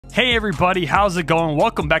Hey everybody, how's it going?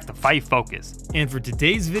 Welcome back to Fight Focus. And for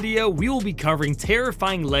today's video, we will be covering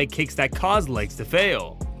terrifying leg kicks that cause legs to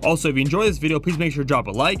fail. Also, if you enjoyed this video, please make sure to drop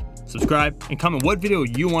a like, subscribe, and comment what video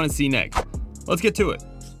you want to see next. Let's get to it.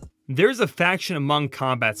 There's a faction among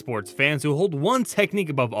combat sports fans who hold one technique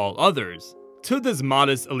above all others. To this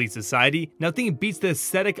modest elite society, nothing beats the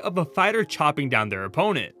aesthetic of a fighter chopping down their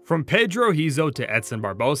opponent. From Pedro Hizo to Edson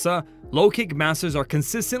Barbosa, low kick masters are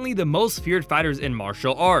consistently the most feared fighters in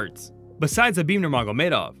martial arts. Besides Khabib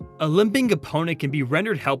Nurmagomedov, a limping opponent can be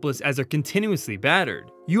rendered helpless as they're continuously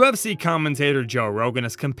battered. UFC commentator Joe Rogan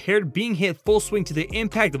has compared being hit full swing to the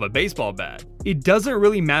impact of a baseball bat. It doesn't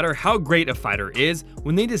really matter how great a fighter is,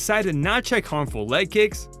 when they decide to not check harmful leg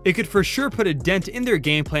kicks, it could for sure put a dent in their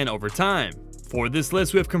game plan over time. For this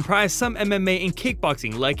list, we have comprised some MMA and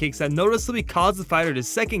kickboxing leg kicks that noticeably cause the fighter to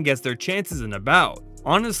second guess their chances in a bout.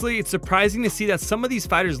 Honestly, it's surprising to see that some of these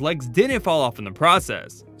fighters' legs didn't fall off in the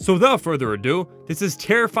process. So without further ado, this is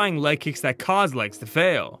terrifying leg kicks that cause legs to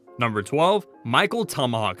fail. Number 12, Michael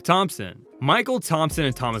Tomahawk Thompson. Michael Thompson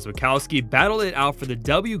and Thomas Bukowski battled it out for the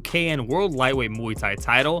WKN World Lightweight Muay Thai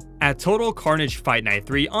title at Total Carnage Fight Night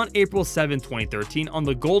 3 on April 7, 2013 on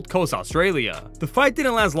the Gold Coast, Australia. The fight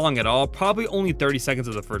didn't last long at all, probably only 30 seconds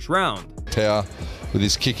of the first round. Power with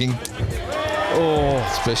his kicking. Oh,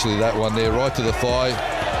 especially that one there, right to the thigh.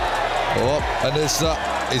 Oh, and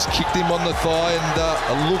he's kicked him on the thigh,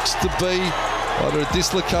 and it looks to be either a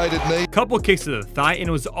dislocated knee. Couple kicks to the thigh, and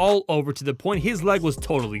it was all over to the point his leg was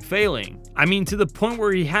totally failing. I mean, to the point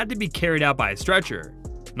where he had to be carried out by a stretcher.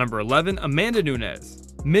 Number 11, Amanda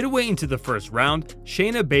Nunes. Midway into the first round,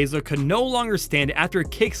 Shayna Baszler could no longer stand after a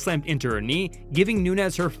kick slammed into her knee, giving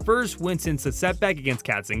Nunes her first win since the setback against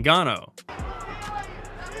Kat Zingano.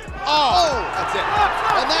 Oh, that's it.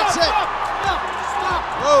 And that's it.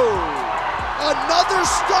 Oh, another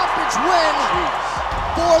stoppage win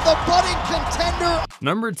for the budding contender.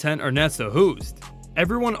 Number 10, Ernesto Hoost.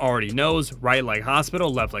 Everyone already knows, right leg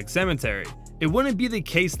hospital, left leg cemetery. It wouldn't be the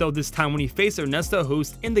case though this time when he faced Ernesto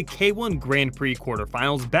Hoost in the K1 Grand Prix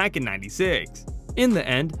quarterfinals back in '96. In the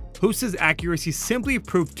end, Hoost's accuracy simply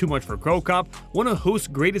proved too much for Krokop. One of Hoost's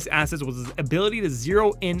greatest assets was his ability to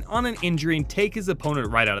zero in on an injury and take his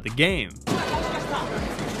opponent right out of the game.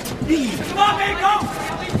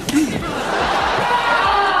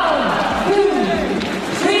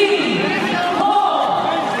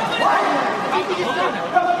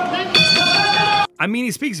 I mean,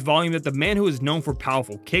 it speaks volume that the man who is known for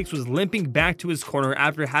powerful kicks was limping back to his corner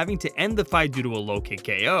after having to end the fight due to a low kick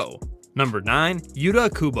KO. Number 9,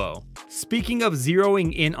 Yuta Kubo. Speaking of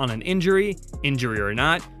zeroing in on an injury or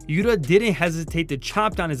not, Yuta didn't hesitate to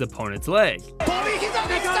chop down his opponent's leg.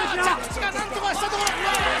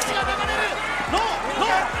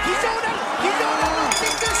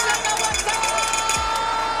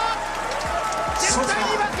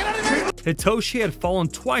 Hitoshi had fallen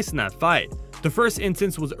twice in that fight. The first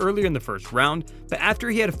instance was earlier in the first round, but after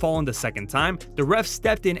he had fallen the second time, the ref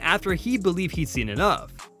stepped in after he believed he'd seen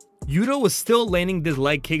enough. Yuta was still landing these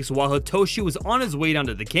leg kicks while Hitoshi was on his way down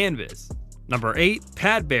to the canvas. Number 8,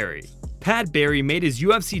 Pat Barry. Pat Barry made his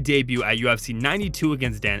UFC debut at UFC 92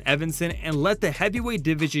 against Dan Evanson and let the heavyweight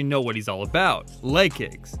division know what he's all about: leg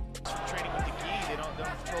kicks. Training with the gi, they don't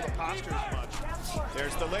control the posture as much.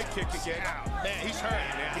 There's the leg kick again. Man, he's hurt.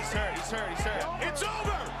 He's hurt. It's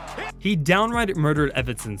over. He downright murdered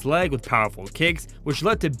Evanson's leg with powerful kicks, which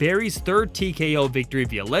led to Barry's third TKO victory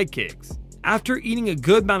via leg kicks. After eating a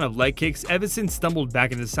good amount of leg kicks, Evanson stumbled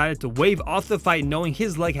back and decided to wave off the fight, knowing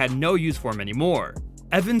his leg had no use for him anymore.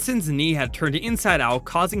 Evanson's knee had turned inside out,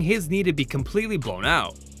 causing his knee to be completely blown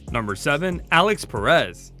out. Number 7, Alex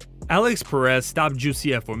Perez. Alex Perez stopped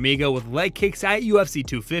Jussier Formiga with leg kicks at UFC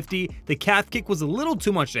 250. The calf kick was a little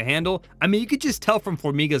too much to handle. I mean, you could just tell from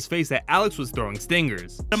Formiga's face that Alex was throwing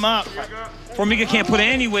stingers. Him up. Formiga can't put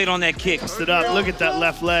any weight on that kick. Stood up. Look at that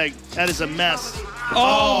left leg. That is a mess.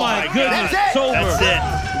 Oh my goodness. It's over. That's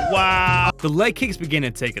it. Wow. The leg kicks began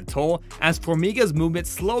to take a toll as Formiga's movement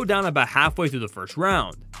slowed down about halfway through the first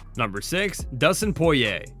round. Number 6, Dustin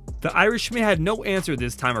Poirier. The Irishman had no answer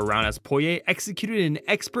this time around as Poirier executed an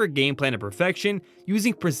expert game plan to perfection,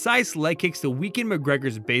 using precise leg kicks to weaken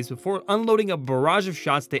McGregor's base before unloading a barrage of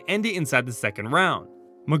shots to end it inside the second round.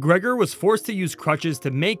 McGregor was forced to use crutches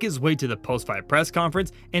to make his way to the post-fight press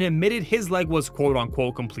conference and admitted his leg was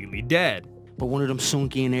quote-unquote completely dead. But one of them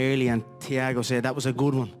sunk in early and Thiago said that was a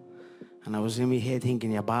good one. And I was in my head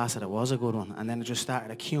thinking, yeah, bastard, it was a good one. And then it just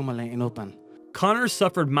started accumulating up and Conor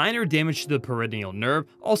suffered minor damage to the peroneal nerve,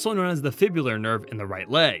 also known as the fibular nerve in the right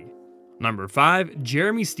leg. Number 5,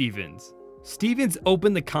 Jeremy Stephens. Stevens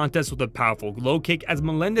opened the contest with a powerful low kick as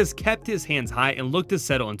Melendez kept his hands high and looked to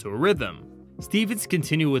settle into a rhythm. Stevens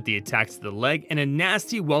continued with the attacks to the leg, and a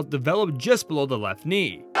nasty welt developed just below the left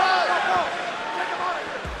knee.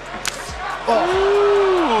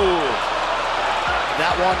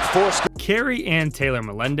 That one forced. Carrie Ann Taylor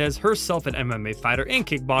Melendez, herself an MMA fighter and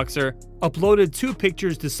kickboxer, uploaded 2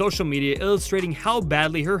 pictures to social media illustrating how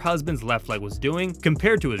badly her husband's left leg was doing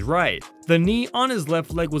compared to his right. The knee on his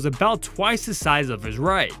left leg was about twice the size of his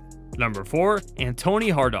right. Number 4, Anthony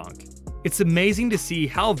Hardonk. It's amazing to see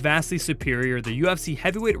how vastly superior the UFC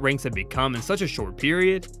heavyweight ranks have become in such a short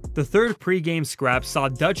period. The third pre-game scrap saw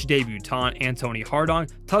Dutch debutant Anthony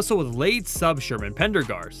Hardonk tussle with late sub Sherman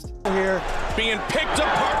Pendergast. Here, being picked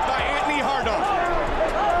apart by Anthony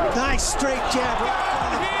Hardonk. Nice straight jab.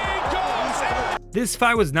 This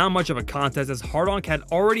fight was not much of a contest as Hardonk had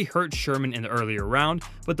already hurt Sherman in the earlier round,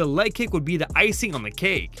 but the leg kick would be the icing on the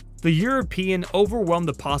cake. The European overwhelmed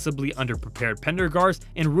the possibly underprepared Pendergast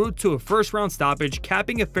en route to a first-round stoppage,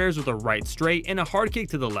 capping affairs with a right straight and a hard kick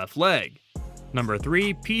to the left leg. Number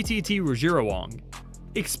 3, PTT Rujirawong.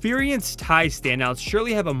 Experienced Thai standouts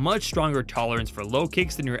surely have a much stronger tolerance for low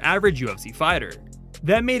kicks than your average UFC fighter.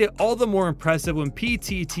 That made it all the more impressive when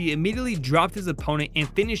PTT immediately dropped his opponent and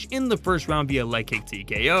finished in the first round via leg kick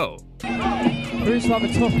TKO. Bruce will have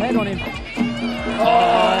a tough head on him.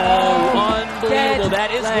 Oh, unbelievable.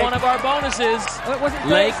 That is one of our bonuses.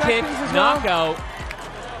 Leg kick knockout.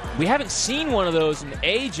 We haven't seen one of those in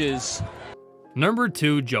ages. Number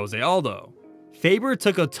 2, Jose Aldo. Faber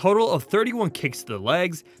took a total of 31 kicks to the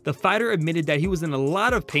legs. The fighter admitted that he was in a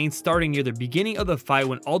lot of pain starting near the beginning of the fight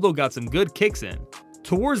when Aldo got some good kicks in.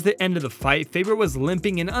 Towards the end of the fight, Faber was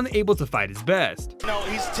limping and unable to fight his best. No,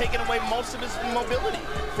 he's taken away most of his mobility.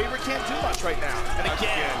 Faber can't do much right now. And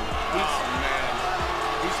again,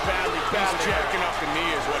 he's badly jacking up the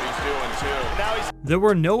knee is what he's doing too. Now there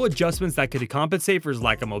were no adjustments that could compensate for his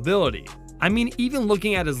lack of mobility. I mean, even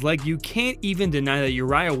looking at his leg, you can't even deny that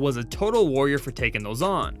Uriah was a total warrior for taking those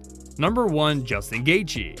on. Number 1, Justin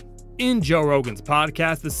Gaethje. In Joe Rogan's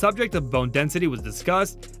podcast, the subject of bone density was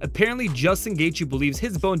discussed. Apparently, Justin Gaethje believes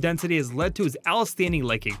his bone density has led to his outstanding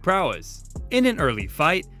leg kick prowess. In an early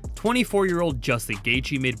fight, 24-year-old Justin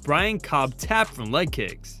Gaethje made Brian Cobb tap from leg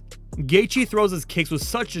kicks. Gaethje throws his kicks with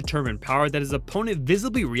such determined power that his opponent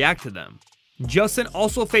visibly reacted to them. Justin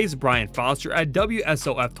also faced Brian Foster at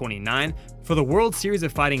WSOF 29 for the World Series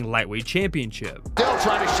of Fighting Lightweight Championship. Still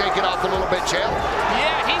trying to shake it off a little bit, Chael.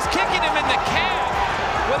 Yeah, he's kicking him in the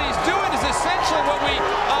calf. What he's doing is essentially what we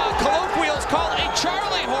colloquials call a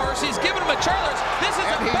Charlie horse. He's giving him a Charlie horse. This is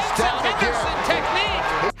a Benson Henderson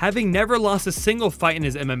technique. Having never lost a single fight in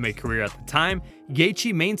his MMA career at the time,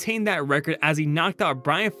 Gaethje maintained that record as he knocked out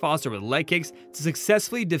Brian Foster with leg kicks to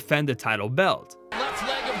successfully defend the title belt. Left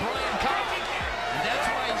leg of Brian Cobb. And that's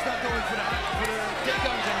why he's not going for the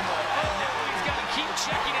takedowns anymore. Oh, now he's got to keep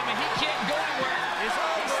checking him and he can't go anywhere. He's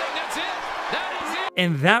saying that's it. That is it.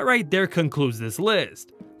 And that right there concludes this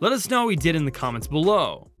list. Let us know what you did in the comments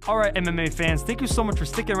below. Alright MMA fans, thank you so much for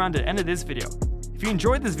sticking around to the end of this video. If you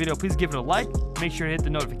enjoyed this video, please give it a like, make sure to hit the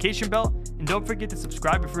notification bell, and don't forget to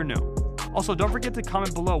subscribe if you're new. Also, don't forget to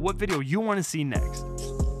comment below what video you want to see next.